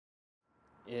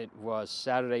It was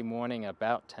Saturday morning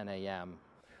about 10 a.m.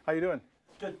 How you doing?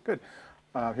 Good. Good.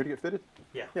 Here to get fitted?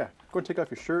 Yeah. Yeah. Go ahead and take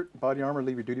off your shirt, body armor,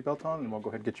 leave your duty belt on, and we'll go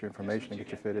ahead and get your information and get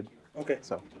you fitted. Okay.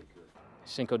 So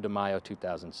Cinco de Mayo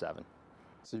 2007.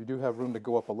 you do have room to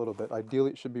go up a little bit.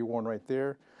 Ideally, it should be worn right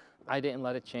there. I didn't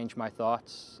let it change my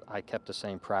thoughts. I kept the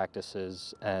same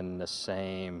practices and the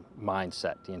same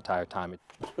mindset the entire time.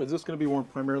 Is this going to be worn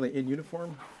primarily in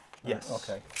uniform? Yes.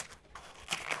 Okay.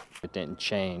 It didn't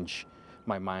change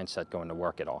my mindset going to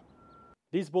work at all.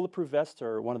 These bulletproof vests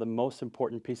are one of the most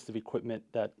important pieces of equipment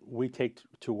that we take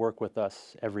to work with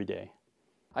us every day.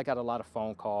 I got a lot of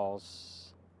phone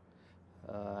calls.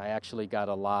 I actually got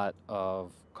a lot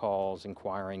of calls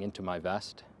inquiring into my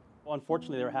vest. Well,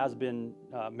 unfortunately, there has been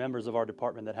members of our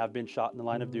department that have been shot in the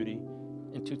line of duty.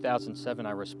 In 2007,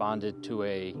 I responded to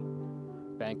a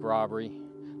bank robbery.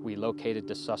 We located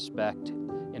the suspect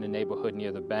in a neighborhood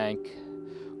near the bank.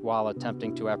 While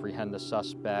attempting to apprehend the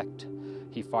suspect,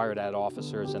 he fired at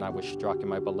officers and I was struck in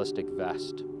my ballistic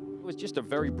vest. It was just a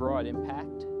very broad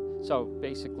impact. So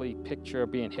basically, picture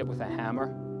being hit with a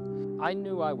hammer. I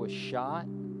knew I was shot.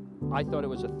 I thought it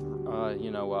was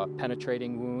a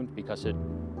penetrating wound because it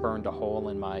burned a hole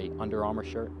in my Under Armour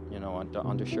shirt, the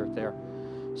undershirt there.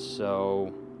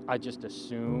 So I just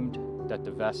assumed that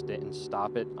the vest didn't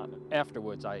stop it.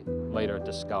 Afterwards, I later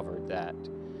discovered that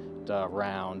the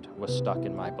round was stuck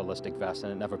in my ballistic vest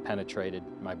and it never penetrated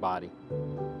my body.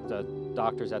 The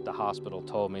doctors at the hospital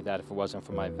told me that if it wasn't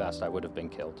for my vest, I would have been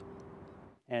killed.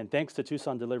 And thanks to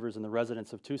Tucson Delivers and the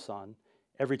residents of Tucson,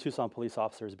 every Tucson police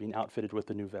officer is being outfitted with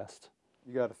the new vest.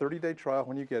 You got a 30-day trial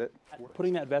when you get it.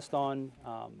 Putting that vest on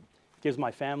gives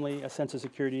my family a sense of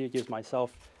security. It gives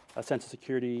myself a sense of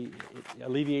security. It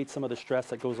alleviates some of the stress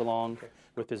that goes along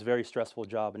with this very stressful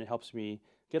job, and it helps me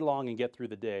get along and get through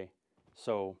the day.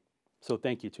 So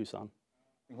thank you, Tucson.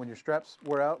 When your straps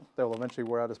wear out, they'll eventually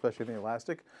wear out, especially the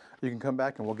elastic. You can come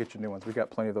back and we'll get you new ones. We've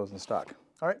got plenty of those in stock.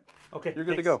 All right? Okay. You're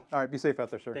good to go. All right, be safe out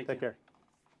there, sir. Take care.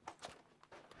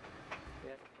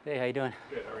 Hey, how you doing?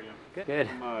 Good, how are you? Good. Good.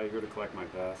 I'm here to collect my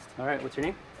vest. All right, what's your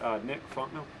name? Nick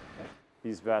Fontenot.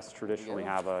 These vests traditionally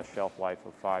have a shelf life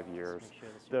of 5 years.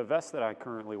 The vest that I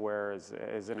currently wear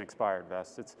is an expired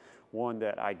vest. It's one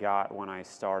that I got when I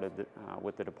started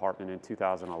with the department in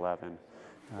 2011.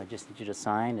 I just need you to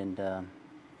sign and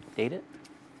date it.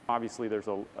 Obviously, there's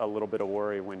a little bit of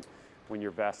worry when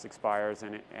your vest expires,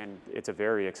 and it's a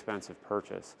very expensive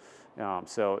purchase.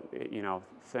 So,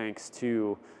 thanks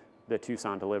to the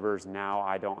Tucson Delivers, now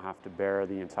I don't have to bear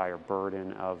the entire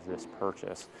burden of this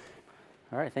purchase.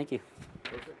 All right, thank you.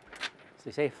 Perfect.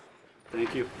 Stay safe.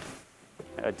 Thank you.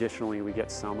 Additionally, we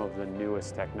get some of the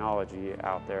newest technology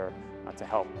out there to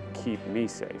help keep me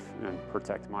safe and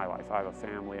protect my life. I have a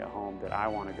family at home that I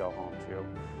want to go home to.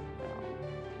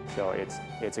 So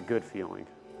it's a good feeling.